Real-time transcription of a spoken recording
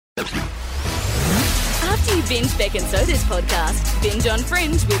After you binge Beck and Soda's podcast, binge on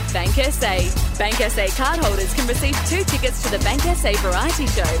Fringe with Bank SA. Bank SA cardholders can receive 2 tickets to the Bank SA variety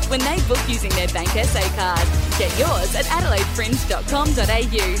show when they book using their Bank SA card. Get yours at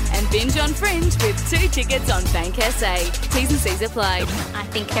adelaidefringe.com.au and binge on Fringe with 2 tickets on Bank SA. T's and C's apply. I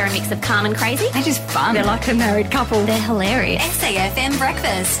think they're a mix of calm and crazy. They're just fun. They're like a married couple. They're hilarious. SAFM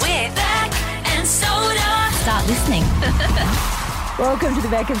Breakfast with Beck and Soda. Start listening. Welcome to the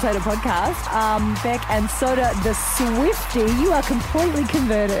Beck and Soda podcast. Beck and Soda, the Swiftie. You are completely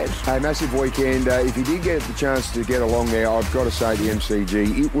converted. A massive weekend. If you did get the chance to get along there, I've got to say the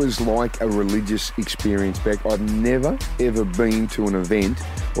MCG, it was like a religious experience, Beck. I've never, ever been to an event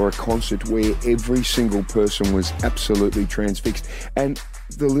or a concert where every single person was absolutely transfixed. And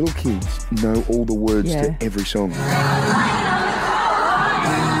the little kids know all the words to every song.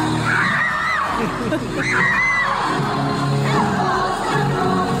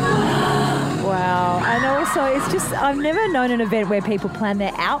 Wow. And also, it's just, I've never known an event where people plan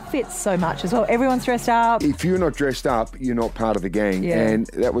their outfits so much as well. Everyone's dressed up. If you're not dressed up, you're not part of the gang. Yeah. And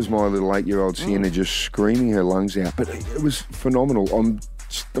that was my little 8-year-old Sienna just screaming her lungs out. But it was phenomenal.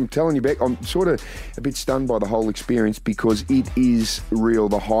 I'm telling you, Beck, I'm sort of a bit stunned by the whole experience because it is real.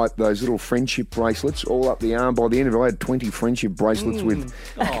 The hype, those little friendship bracelets all up the arm. By the end of it, I had 20 friendship bracelets with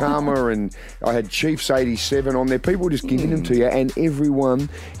Karma, and I had Chiefs 87 on there. People were just giving them to you, and everyone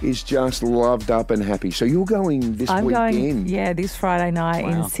is just loved up and happy. So you're going this weekend? Yeah, this Friday night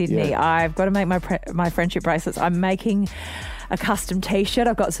in Sydney. Yeah. I've got to make my friendship bracelets. I'm making a custom T-shirt.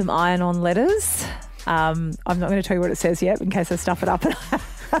 I've got some iron-on letters. I'm not going to tell you what it says yet in case I stuff it up and I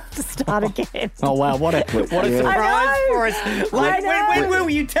have to start again. Oh, wow. What a surprise for us. When will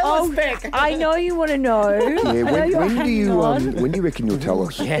you tell us, Beck? I know you want to know. Yeah, when do you reckon you'll tell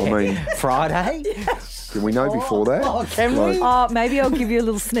us? Yeah. I mean, Friday? can we know before that? Oh, can we? Maybe I'll give you a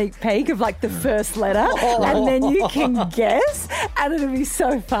little sneak peek of like the first letter and then you can guess and it'll be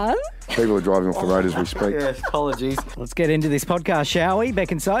so fun. People are driving off the road as we speak. Yes, apologies. Let's get into this podcast, shall we?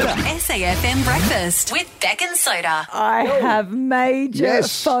 Beck and Soda. SAFM Breakfast with Beck and Soda. I have major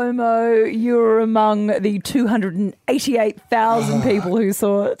FOMO. You're among the 288,000 people who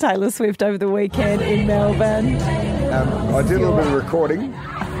saw Taylor Swift over the weekend in Melbourne. I did a little bit of recording.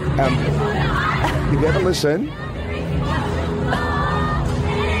 If you ever listen...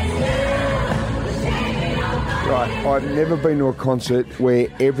 Right, I've never been to a concert where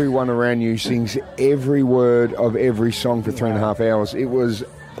everyone around you sings every word of every song for 3.5 hours. It was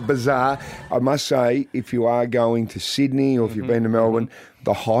bizarre. I must say, if you are going to Sydney or if you've been to Melbourne,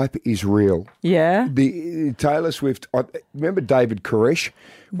 the hype is real. Yeah. The Taylor Swift, remember David Koresh?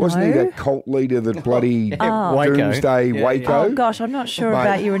 Wasn't he that cult leader that bloody Doomsday Waco? Oh, gosh, I'm not sure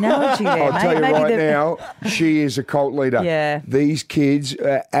about your analogy there, I'll mate. tell you Maybe now, she is a cult leader. Yeah. These kids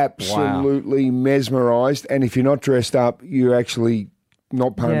are absolutely mesmerised, and if you're not dressed up, you're actually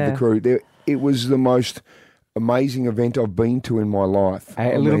not part of the crew. It was the most amazing event I've been to in my life.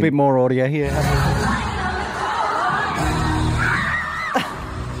 Hey, a little bit more audio here. Is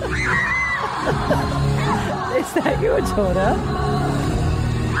that your daughter?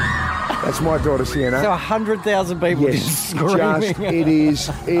 That's my daughter, Sienna. So 100,000 people just screaming.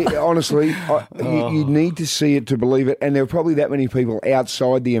 Honestly, you need to see it to believe it. And there were probably that many people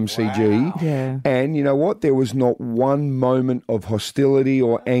outside the MCG. Wow. Yeah. And you know what? There was not one moment of hostility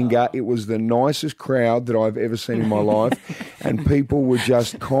or anger. It was the nicest crowd that I've ever seen in my life. And people were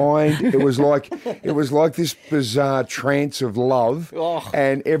just kind. It was like this bizarre trance of love.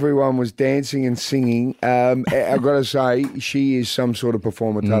 And everyone was dancing and singing. I've got to say, she is some sort of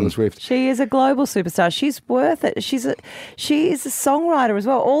performer, Taylor Swift. She is a global superstar. She's worth it. She is a songwriter as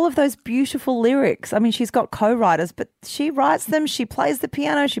well. All of those beautiful lyrics. I mean, she's got co-writers, but she writes them. She plays the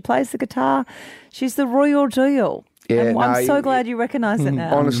piano. She plays the guitar. She's the royal deal. Yeah, I'm so glad you recognise it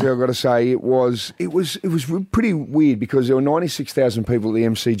now. Honestly, I've got to say, it was pretty weird because there were 96,000 people at the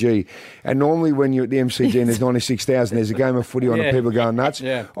MCG, and normally when you're at the MCG and there's 96,000, there's a game of footy on and people going nuts.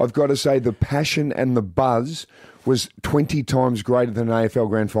 Yeah. I've got to say, the passion and the buzz was 20 times greater than an AFL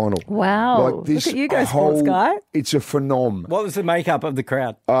Grand Final. Wow. Like this, look at you go, sports guy. It's a phenom. What was the makeup of the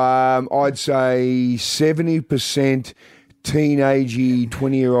crowd? I'd say 70% teenagey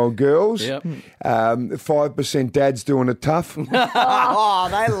 20-year-old girls. Yep. 5% dads doing it tough. Oh,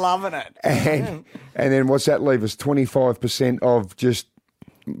 they loving it. And then what's that leave us? 25% of just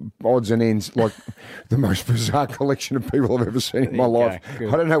odds and ends, like the most bizarre collection of people I've ever seen in my life.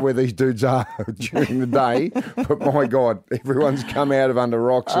 Good. I don't know where these dudes are during the day, but my God, everyone's come out of under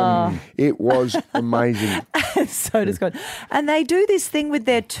rocks and it was amazing. Soda's gone. And they do this thing with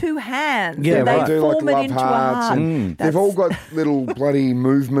their two hands. Yeah, and they right. do form like it love into a hearts, heart. and they've all got little bloody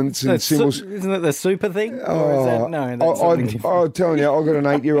movements and symbols. Isn't it the super thing? Or is that, no, that's something different. I'm telling you, I've got an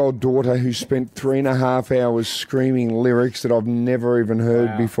 8-year-old daughter who spent 3.5 hours screaming lyrics that I've never even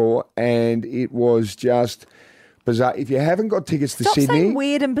heard before, and it was just bizarre. If you haven't got tickets to Stop Sydney, saying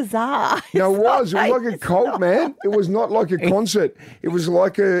weird and bizarre. no, it was Stop like a cult, man. It was not like a concert. It was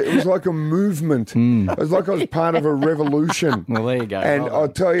like a movement. It was like I was part of a revolution. Well, there you go. And Well I'll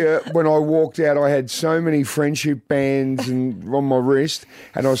done. tell you, when I walked out, I had so many friendship bands on my wrist,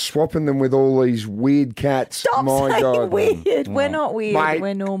 and I was swapping them with all these weird cats. Stop My saying God, weird. We're not weird. Mate,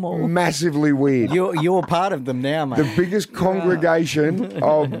 We're normal. massively weird. You're part of them now, mate. The biggest congregation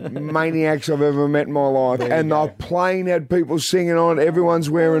of maniacs I've ever met in my life, and the plane had people singing on. Everyone's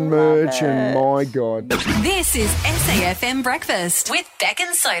wearing merch, and my God. This is SAFM Breakfast with Beck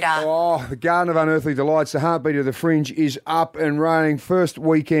and Soda. Oh, the Garden of Unearthly Delights, the heartbeat of the Fringe, is up and running. First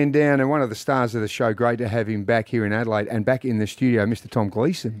weekend down, and one of the stars of the show. Great to have him back here in Adelaide and back in the studio, Mr. Tom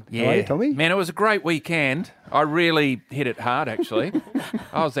Gleeson. Yeah, How are you, Tommy? Man, it was a great weekend. I really hit it hard, actually.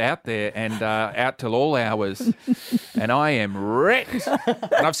 I was out there and out till all hours, and I am wrecked.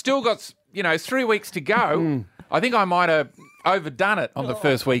 And I've still got, 3 weeks to go. I think I might have overdone it on the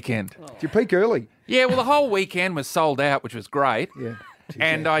first weekend. Did you peak early? Yeah, well, the whole weekend was sold out, which was great. Yeah.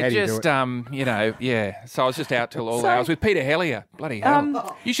 And How I do you do just, it? so I was just out till all hours with Peter Hellier. Bloody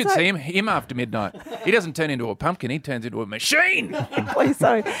hell. You should see him after midnight. He doesn't turn into a pumpkin, he turns into a machine. Please,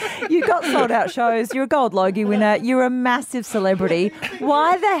 so you got sold out shows. You're a Gold Logie winner. You're a massive celebrity.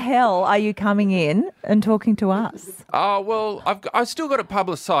 Why the hell are you coming in and talking to us? Oh, well, I've still got to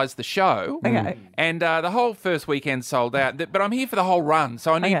publicise the show. Okay. And the whole first weekend sold out. But I'm here for the whole run,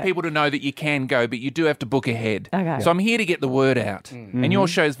 so I need people to know that you can go, but you do have to book ahead. Okay. So I'm here to get the word out. And your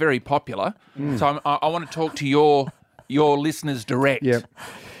show's very popular, so I want to talk to your listeners direct. Yep.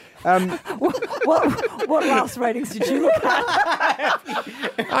 What last ratings did you look at?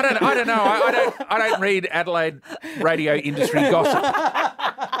 I don't know. I don't read Adelaide radio industry gossip.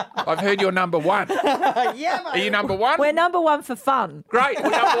 I've heard you're number one. Yeah, mate. Are you number one? We're number one for fun. Great. We're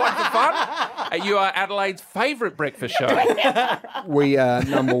number one for fun. You are Adelaide's favourite breakfast show. We are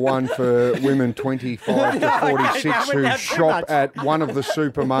number one for women 25 to 46 who shop at one of the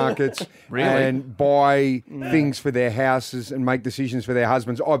supermarkets and buy things for their houses and make decisions for their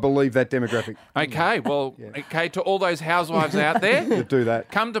husbands. I believe that demographic. Okay, well, to all those housewives out there, That do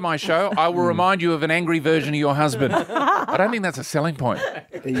that. come to my show. I will remind you of an angry version of your husband. I don't think that's a selling point.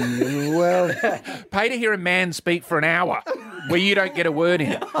 Well, Pay to hear a man speak for an hour where you don't get a word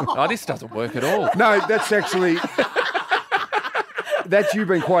in. Oh, this doesn't work at all. no, that's actually... That's you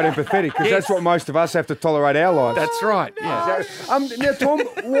being quite empathetic, because that's what most of us have to tolerate our lives. That's right. Yeah. Now, Tom,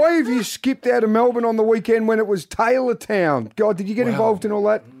 why have you skipped out of Melbourne on the weekend when it was Taylor Town? God, did you get involved in all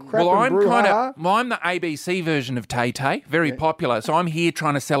that crap Well, and I'm the ABC version of TayTay, very popular. So I'm here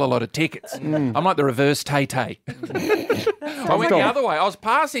trying to sell a lot of tickets. I'm like the reverse TayTay. I went the other way. I was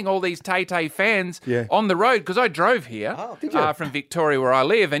passing all these TayTay fans on the road because I drove here from Victoria, where I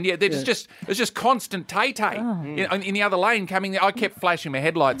live, and it's just constant TayTay in the other lane coming. I kept flashing my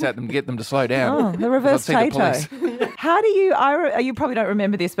headlights at them to get them to slow down. Oh, the reverse I'd see the police. TayTay. How do you? You probably don't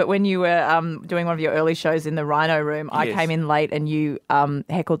remember this, but when you were doing one of your early shows in the Rhino Room, I Yes. came in late and you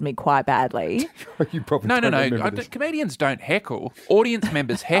heckled me quite badly. You probably No. don't remember this. Comedians don't heckle. Audience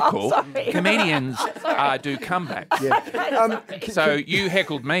members heckle. sorry. Comedians do comebacks. So you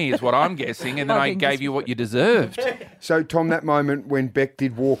heckled me, is what I'm guessing, and then I gave you what you deserved. So, Tom, that moment when Beck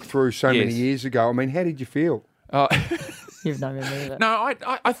did walk through so many Yes. years ago, I mean, how did you feel? You've no memory of it. No,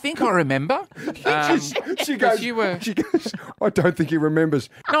 I think I remember. She goes, you were- I don't think he remembers.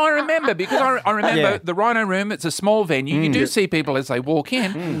 No, I remember because I remember the Rhino Room. It's a small venue. You do see people as they walk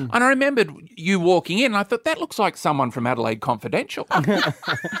in, and I remembered you walking in. And I thought that looks like someone from Adelaide Confidential.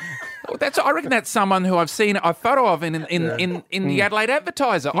 I reckon that's someone who I've seen a photo of in the Adelaide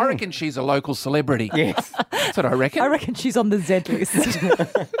Advertiser. I reckon she's a local celebrity. Yes. That's what I reckon. I reckon she's on the Z list.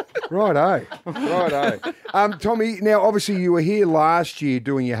 Righto. Tommy, now obviously you were here last year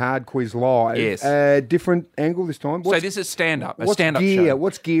doing your hard quiz live. Yes. Different angle this time. So this is stand-up, a what's stand-up gear? show.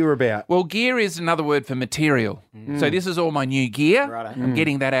 What's gear about? Well, gear is another word for material. So this is all my new gear. I'm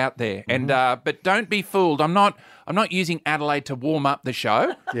getting that out there. And but don't be fooled. I'm not using Adelaide to warm up the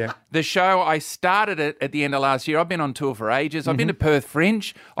show. Yeah. The show, I started it at the end of last year. I've been on tour for ages. I've been to Perth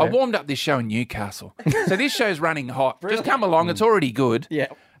Fringe. I warmed up this show in Newcastle. So this show's running hot. Just come along. It's already good. Yeah.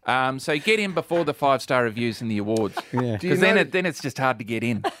 So get in before the 5-star reviews and the awards. Yeah. Because then it's just hard to get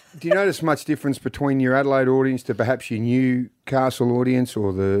in. Do you notice much difference between your Adelaide audience to perhaps your Newcastle audience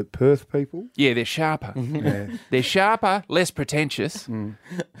or the Perth people? Yeah, they're sharper. They're sharper, less pretentious.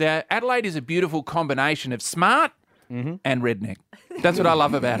 The Adelaide is a beautiful combination of smart and redneck. That's what I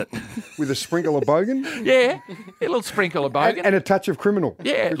love about it. With a sprinkle of bogan? Yeah, a little sprinkle of bogan. And a touch of criminal.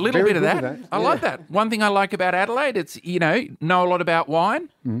 Yeah, a It's little very bit of good that. with I like that. One thing I like about Adelaide, it's, know a lot about wine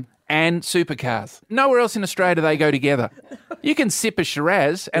and supercars. Nowhere else in Australia do they go together. You can sip a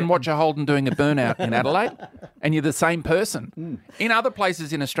Shiraz and watch a Holden doing a burnout in Adelaide, and you're the same person. In other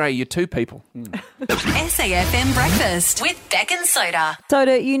places in Australia, you're two people. SAFM Breakfast with Beck and Soda.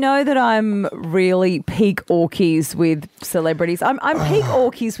 Soda, you know that I'm really peak orkies with celebrities. I'm peak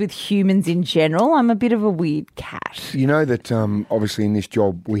orkies with humans in general. I'm a bit of a weird cat. You know that obviously in this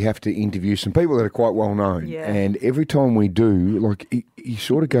job we have to interview some people that are quite well known. Yeah. And every time we do, you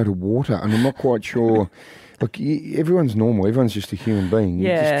sort of go to water, and I'm not quite sure. Look, everyone's normal. Everyone's just a human being. You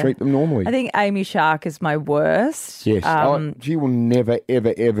just treat them normally. I think Amy Shark is my worst. Yes. She will never,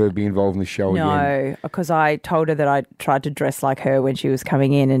 ever, ever be involved in the show again. No, because I told her that I tried to dress like her when she was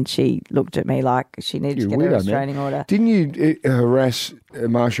coming in, and she looked at me like she needed to get a restraining order. Didn't you harass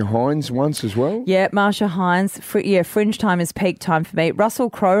Marsha Hines once as well? Yeah, Marsha Hines. Fringe time is peak time for me. Russell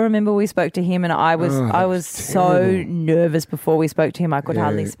Crowe, remember we spoke to him, and I was so nervous before we spoke to him I could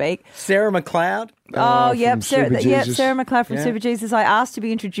hardly speak. Sarah McLeod. Oh, yep, Sarah McLeod from Yeah. Super Jesus. I asked to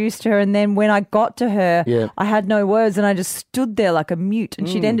be introduced to her, and then when I got to her, I had no words, and I just stood there like a mute, and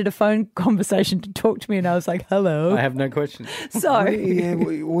she'd ended a phone conversation to talk to me, and I was like, hello. I have no questions. So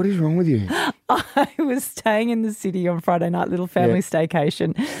what is wrong with you? I was staying in the city on Friday night, little family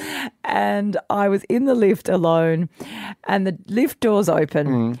staycation, and I was in the lift alone, and the lift doors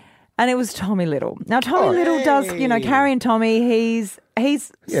open, and it was Tommy Little. Now, Tommy Little does, Carrie and Tommy, he's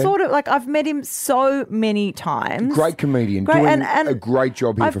sort of like, I've met him so many times. Great comedian, doing a great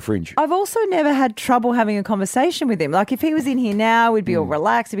job here for Fringe. I've also never had trouble having a conversation with him. Like, if he was in here now, we'd be all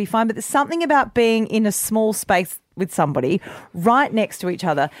relaxed, it'd be fine. But there's something about being in a small space with somebody right next to each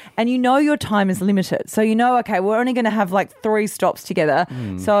other, and your time is limited. So okay, we're only going to have like 3 stops together.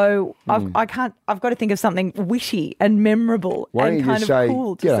 So I've got to think of something witty and memorable and kind of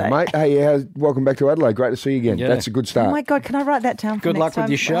cool to say. Mate, hey, welcome back to Adelaide. Great to see you again. Yeah. That's a good start. Oh my God, can I write that down for Good luck next time?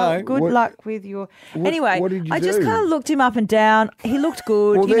 with your show. Oh, good luck with your... Anyway, what did you I just do? kind of looked him up and down. He looked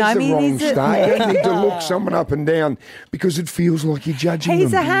good. Well, there's the wrong he's start. You don't need to look someone up and down because it feels like you're judging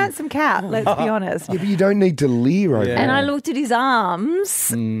He's them. a handsome cat, let's be honest. Yeah, but you don't need to leer over And it. I looked at his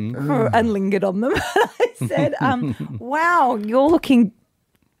arms and lingered on them. I said, wow, you're looking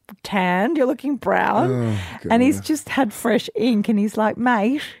tanned, you're looking brown. Oh, and he's just had fresh ink, and he's like,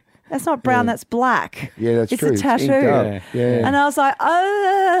 mate, that's not brown, that's black. Yeah, that's it's true. a It's tattoo. inked up. Yeah. And I was like,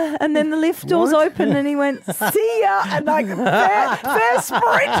 and then the lift doors opened, and he went, see ya, and like fair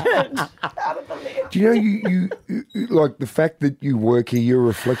sprinted out of the lift. Do you know you like the fact that you work here, you're a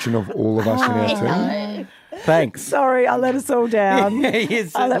reflection of all of us in our team? Thanks. Sorry, I let us all down.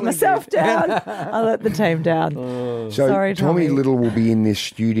 I let myself down. I let the team down. So Sorry, Tommy Tommy. Little will be in this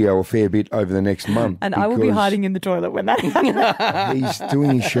studio a fair bit over the next month. And I will be because hiding in the toilet when that happens. He's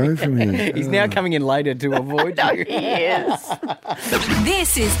doing his show from here. He's now coming in later to avoid you. Yes.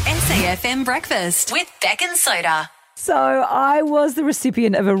 This is SAFM Breakfast with Beck and Soda. So I was the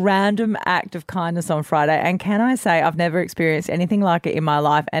recipient of a random act of kindness on Friday, and can I say I've never experienced anything like it in my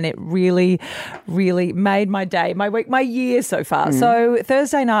life, and it really, really made my day, my week, my year so far. So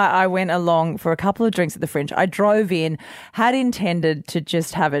Thursday night I went along for a couple of drinks at the Fringe. I drove in, had intended to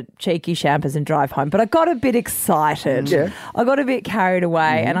just have a cheeky champers and drive home, but I got a bit excited. Yeah. I got a bit carried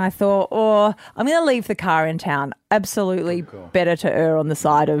away, and I thought, I'm going to leave the car in town. Absolutely better to err on the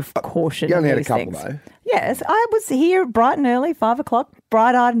side of caution. You only in had a these couple, things. though. Yes, I was here bright and early, 5 o'clock,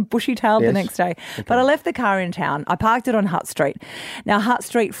 bright-eyed and bushy-tailed the next day. Okay. But I left the car in town. I parked it on Hutt Street. Now, Hutt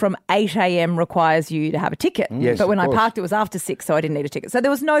Street from 8 a.m. requires you to have a ticket. Yes, but when I course. parked, it was after 6, so I didn't need a ticket. So there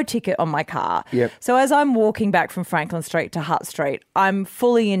was no ticket on my car. Yep. So as I'm walking back from Franklin Street to Hutt Street, I'm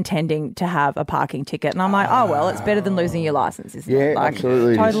fully intending to have a parking ticket. And I'm like, oh, well, it's better than losing your licence, isn't it? Like,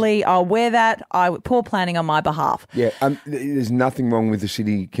 absolutely. Totally, I'll wear that. Poor planning on my behalf. Yeah, there's nothing wrong with the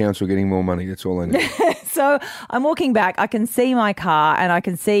city council getting more money. That's all I need. So I'm walking back. I can see my car, and I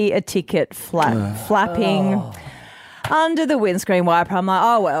can see a ticket flapping under the windscreen wiper. I'm like,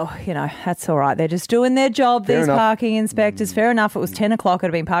 oh, well, that's all right. They're just doing their job, Fair these enough. parking inspectors. Fair enough. It was 10 o'clock. It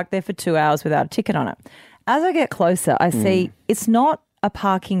had been parked there for 2 hours without a ticket on it. As I get closer, I see it's not a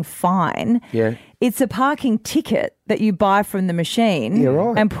parking fine. Yeah. It's a parking ticket that you buy from the machine Yeah,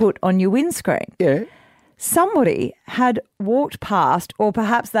 right. and put on your windscreen. Yeah. somebody had walked past, or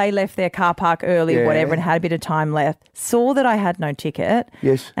perhaps they left their car park early or whatever and had a bit of time left, saw that I had no ticket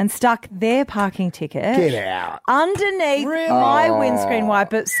and stuck their parking ticket underneath my windscreen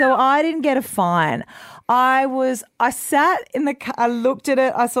wiper, so I didn't get a fine. I sat in the car, I looked at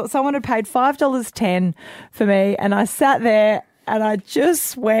it, I saw someone had paid $5.10 for me, and I sat there and I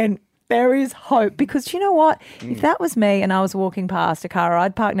just went, there is hope. Because you know what? If that was me and I was walking past a car, or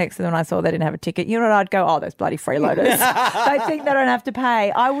I'd parked next to them and I saw they didn't have a ticket, you know what? I'd go, oh, those bloody freeloaders. They think they don't have to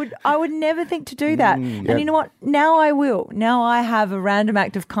pay. I would never think to do that. And you know what? Now I will. Now I have a random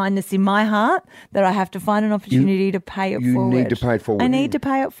act of kindness in my heart that I have to find an opportunity to pay it forward. You need to pay it forward. I need to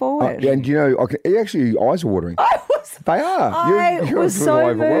pay it forward. And you know, actually, your eyes are watering. They are. I was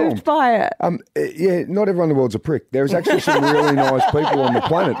so moved by it. Yeah, not everyone in the world's a prick. There's actually some really nice people on the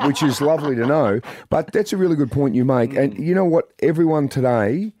planet, which is lovely to know. But that's a really good point you make. And you know what? Everyone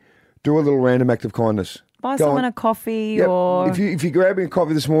today, do a little random act of kindness. Buy someone a coffee or... If you're grabbing a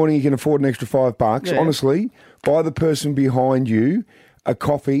coffee this morning, you can afford an extra $5. Yeah. Honestly, buy the person behind you a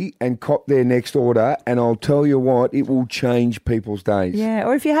coffee and cop their next order, and I'll tell you what, it will change people's days. Yeah,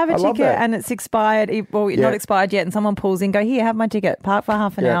 or if you have a ticket and it's expired, not expired yet, and someone pulls in, go, here, have my ticket, park for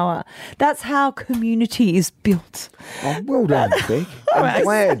half an hour. That's how community is built. Oh, well done, Beck. I'm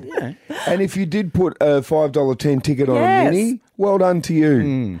glad. Yeah. And if you did put a $5.10 ticket on a Mini, well done to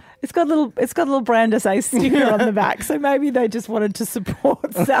you. It's got a little Brand SA sticker on the back, so maybe they just wanted to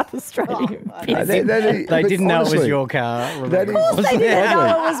support South Australian business. They didn't know it was your car. Of course they didn't know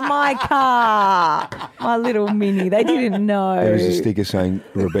it was my car, my little Mini. They didn't know. There was a sticker saying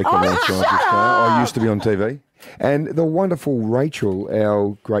Rebecca last night. I used to be on TV. And the wonderful Rachel,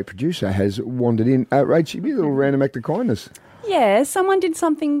 our great producer, has wandered in. Rachel, give me a little random act of kindness. Yeah, someone did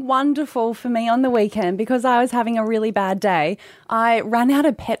something wonderful for me on the weekend because I was having a really bad day. I ran out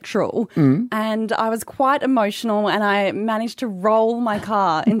of petrol and I was quite emotional, and I managed to roll my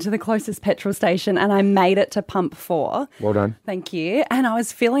car into the closest petrol station, and I made it to pump 4. Well done. Thank you. And I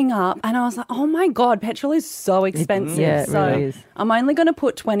was filling up and I was like, oh my God, petrol is so expensive. It really is. I'm only going to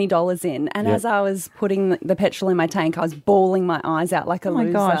put $20 in. And as I was putting the petrol in my tank, I was bawling my eyes out like a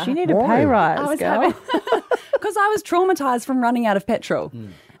loser. Oh my gosh, you need a pay rise, girl. Because I was traumatised from running out of petrol.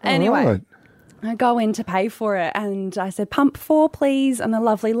 Anyway, I go in to pay for it and I said, pump 4, please. And the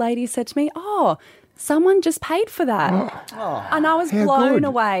lovely lady said to me, oh, someone just paid for that. And I was blown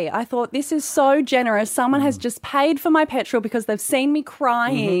away. I thought, this is so generous. Someone has just paid for my petrol because they've seen me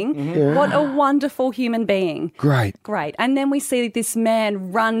crying. What a wonderful human being. Great. And then we see this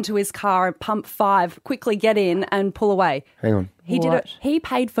man run to his car and pump 5, quickly get in and pull away. Hang on. He did it. He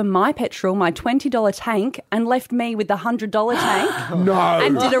paid for my petrol, my $20 tank, and left me with the $100 tank. No.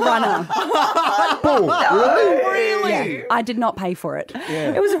 And did a runner. Really? Yeah. I did not pay for it.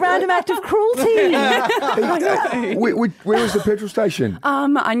 Yeah. It was a random act of cruelty. Where was the petrol station?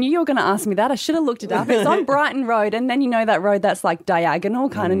 I knew you were going to ask me that. I should have looked it up. It's on Brighton Road, and then you know that road that's like diagonal,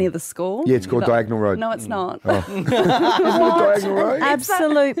 kind of near the school. Yeah, it's called Diagonal Road. No, it's not. Isn't it Diagonal Road? An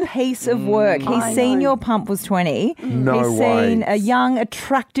absolute piece of work. He's seen your pump was 20. No He's way. seen a young,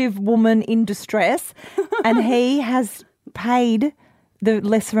 attractive woman in distress, and he has paid the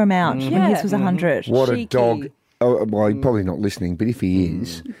lesser amount when his was 100. What Cheeky. a dog. Oh, well, he's probably not listening, but if he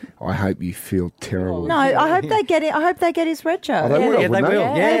is, I hope you feel terrible. No, I hope they get it. I hope they get his red shirt. Oh, they will, They wouldn't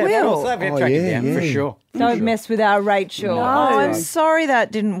will. They will. They'll track it down for sure. Don't mess with our Rachel. No. Oh, I'm sorry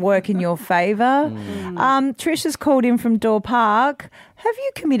that didn't work in your favour. Trish has called in from Door Park. Have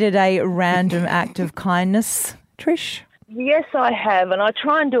you committed a random act of kindness, Trish? Yes, I have, and I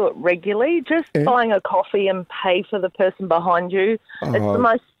try and do it regularly. Just buying a coffee and pay for the person behind you. It's the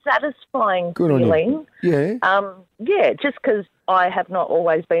most satisfying feeling. Yeah. Just because I have not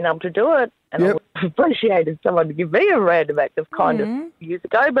always been able to do it, and I would have appreciated someone to give me a random act of kindness years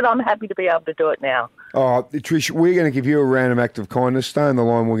ago, but I'm happy to be able to do it now. Oh, Trish, we're going to give you a random act of kindness. Stay on the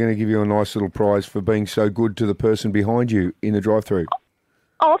line. We're going to give you a nice little prize for being so good to the person behind you in the drive-thru.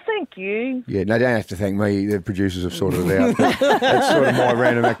 Oh, thank you. Yeah, no, don't have to thank me. The producers have sorted it out. That's sort of my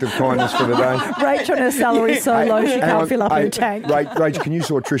random act of kindness for the day. Rach on her salary is so low she can't fill up her tank. Rach, can you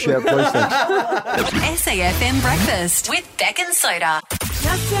sort Trish out, please? Thanks. SAFM Breakfast with Beck and Soda.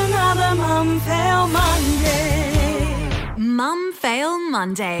 Just another Mum Fail Monday. Mum Fail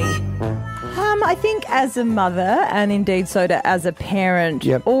Monday. I think as a mother, and indeed Soda as a parent,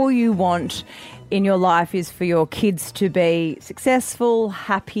 all you want in your life is for your kids to be successful,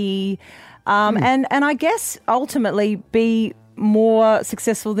 happy, and I guess ultimately be more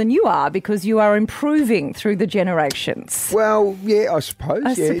successful than you are because you are improving through the generations. Well, yeah, I suppose.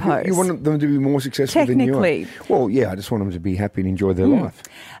 I yeah. suppose. You want them to be more successful than you are. Technically. Well, yeah, I just want them to be happy and enjoy their life.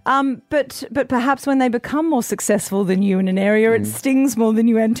 But perhaps when they become more successful than you in an area, it stings more than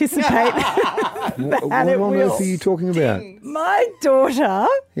you anticipate. What on earth are you talking about? My daughter,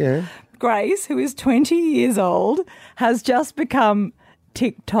 Yeah. Grace, who is 20 years old, has just become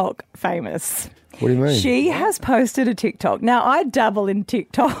TikTok famous. What do you mean? She has posted a TikTok. Now, I dabble in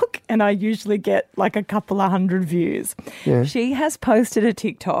TikTok and I usually get like a couple of hundred views. Yeah. She has posted a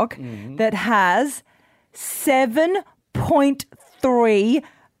TikTok that has 7.3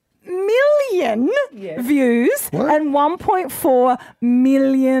 million views and 1.4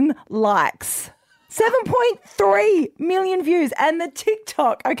 million likes. 7.3 million views. And the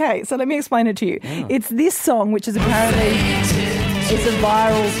TikTok, okay, so let me explain it to you. It's this song, which is apparently is a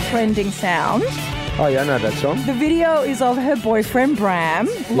viral trending sound. Oh, yeah, I know that song. The video is of her boyfriend, Bram,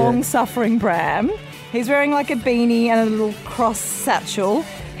 long-suffering Bram. He's wearing like a beanie and a little cross satchel.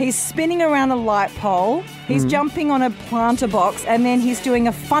 He's spinning around a light pole. He's jumping on a planter box, and then he's doing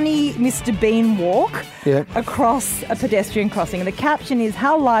a funny Mr. Bean walk across a pedestrian crossing. And the caption is,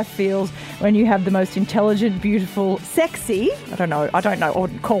 how life feels when you have the most intelligent, beautiful, sexy, I don't know, I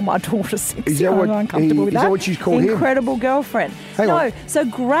wouldn't call my daughter sexy. Is that I'm what, uncomfortable with is that what she's called him? Incredible girlfriend. Hang on. So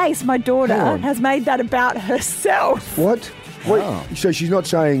Grace, my daughter, Hang on. has made that about herself. What? Wait, so she's not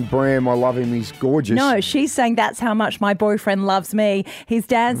saying, Bram, I love him, he's gorgeous. No, she's saying that's how much my boyfriend loves me. He's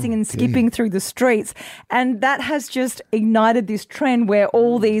dancing and skipping through the streets. And that has just ignited this trend where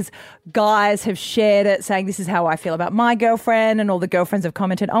all these guys have shared it, saying this is how I feel about my girlfriend. And all the girlfriends have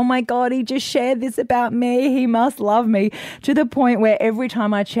commented, oh my God, he just shared this about me. He must love me. To the point where every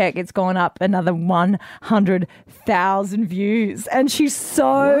time I check, it's gone up another 100,000 views. And she's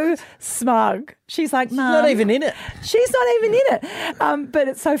so smug. She's like, Mum. Not even in it. She's not even in it. But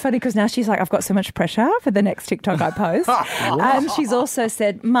it's so funny because now she's like, I've got so much pressure for the next TikTok I post. And she's also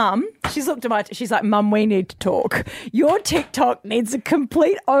said, Mum, she's looked at she's like, Mum, we need to talk. Your TikTok needs a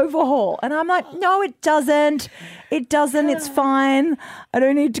complete overhaul. And I'm like, no, it doesn't. It doesn't. It's fine. I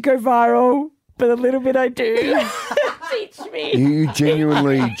don't need to go viral, but a little bit I do. Teach me. Are you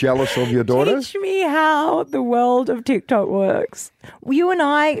genuinely jealous of your daughter? Teach me how the world of TikTok works. You and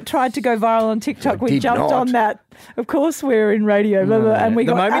I tried to go viral on TikTok. We jumped on that. Of course, we're in radio, and we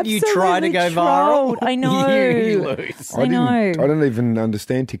The got moment you try to go trolled. viral, I know. you lose. I know. I don't even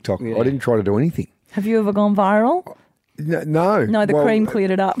understand TikTok. I didn't try to do anything. Have you ever gone viral? No. No, the cream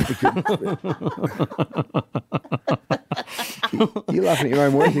cleared it up. You're laughing at your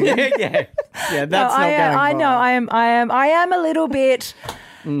own work. Yeah, that's not going I know. I am a little bit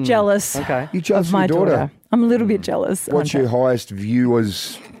jealous You jealous of my of your daughter? I'm a little bit jealous. What's your highest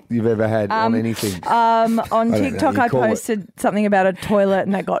viewers you've ever had on anything? On TikTok, you I call it. posted something about a toilet,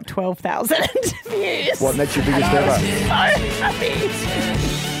 and that got 12,000 views. What, and that's your biggest ever? So happy.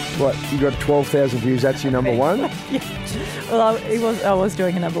 What, you got 12,000 views, that's your number one? Well, I was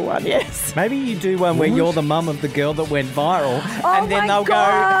doing a number one, yes. Maybe you do one where you're the mum of the girl that went viral, Oh and then my they'll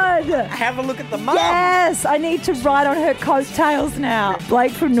God. go, have a look at the mum. Yes, I need to ride on her coattails now.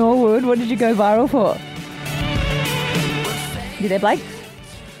 Blake from Norwood, what did you go viral for? You there, Blake?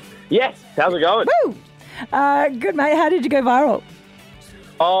 Yes, how's it going? Woo! Good, mate. How did you go viral?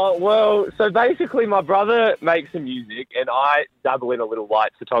 Oh, well, so basically my brother makes some music and I dabble in a little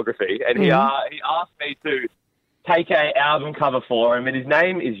light photography, and he asked me to take a album cover for him, and his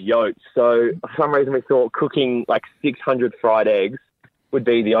name is Yotes. So for some reason we thought cooking like 600 fried eggs would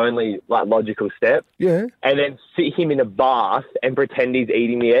be the only logical step. Yeah. And then sit him in a bath and pretend he's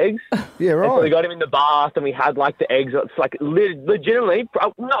eating the eggs. Yeah, right. And so we got him in the bath and we had like the eggs. It's like legitimately,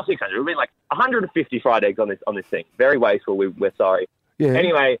 not 600, it would be like 150 fried eggs on this thing. Very wasteful, we're sorry. Yeah.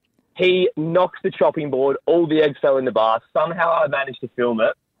 Anyway, he knocked the chopping board. All the eggs fell in the bath. Somehow I managed to film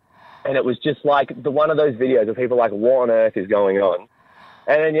it. And it was just like one of those videos where people are like, what on earth is going on?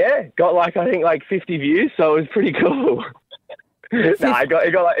 And then, got I think 50 views. So it was pretty cool. It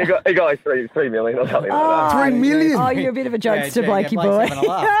got like 3 million or something like that. 3 million? Oh, you're a bit of a jokester, Blakey boy.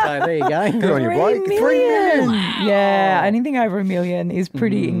 So there you go. Good on you, Blake. 3 million. Yeah, anything over $1 million is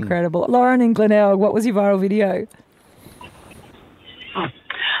pretty incredible. Lauren in Glenelg, what was your viral video?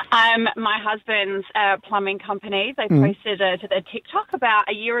 My husband's plumbing company, they posted to their TikTok about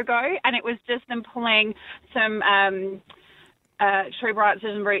a year ago, and it was just them pulling some tree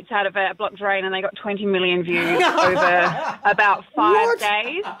branches and roots out of a block drain, and they got 20 million views over about 5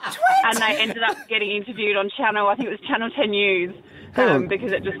 days. 20? And they ended up getting interviewed on Channel, I think it was Channel 10 News,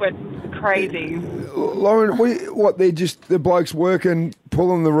 because it just went crazy. Lauren, what, they're just the blokes working,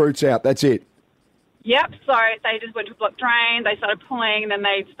 pulling the roots out, that's it? Yep, so they just went to a block drain, they started pulling, and then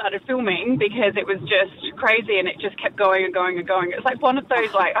they started filming because it was just crazy and it just kept going and going and going. It was like one of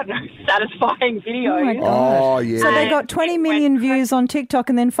those, like, I don't know, satisfying videos. Oh, my God. Oh, yeah. So they got 20 million views on TikTok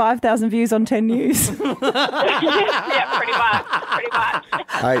and then 5,000 views on 10 News. Yeah, pretty much.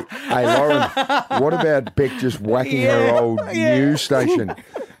 Hey, Lauren, what about Beck just whacking her old news station?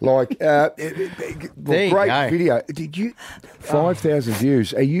 Like, great video. Did you 5,000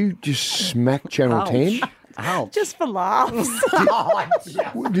 views? Are you just smack Channel 10? Ouch. Just for laughs.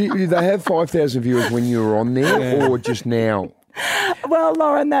 Did they have 5,000 viewers when you were on there, or just now? Well,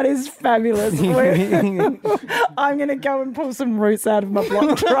 Lauren, that is fabulous. I'm going to go and pull some roots out of my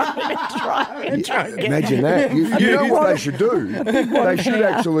block try and get Imagine that. You know what they should do? They should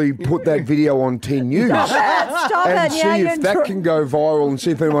actually put that video on 10 News Stop and it. see if that can go viral and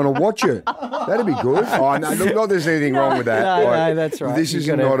see if anyone will watch it. That'd be good. Oh, no, look, not there's anything wrong with that. No, that's right. This is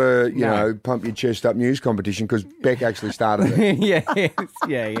not a pump your chest up news competition because Beck actually started it.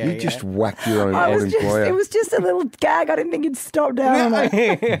 You just whacked your own old employer. It was just a little gag. I didn't think you'd stop down on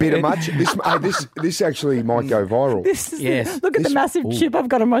it. Bit of much. This actually might go viral. Look at the massive chip I've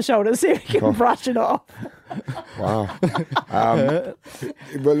got on my shoulder. See if you can brush it off. Wow. Well,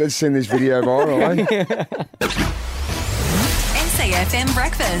 let's send this video viral, eh? SAFM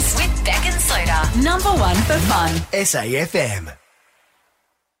Breakfast with Beck and Soda. Number 1 for fun. SAFM.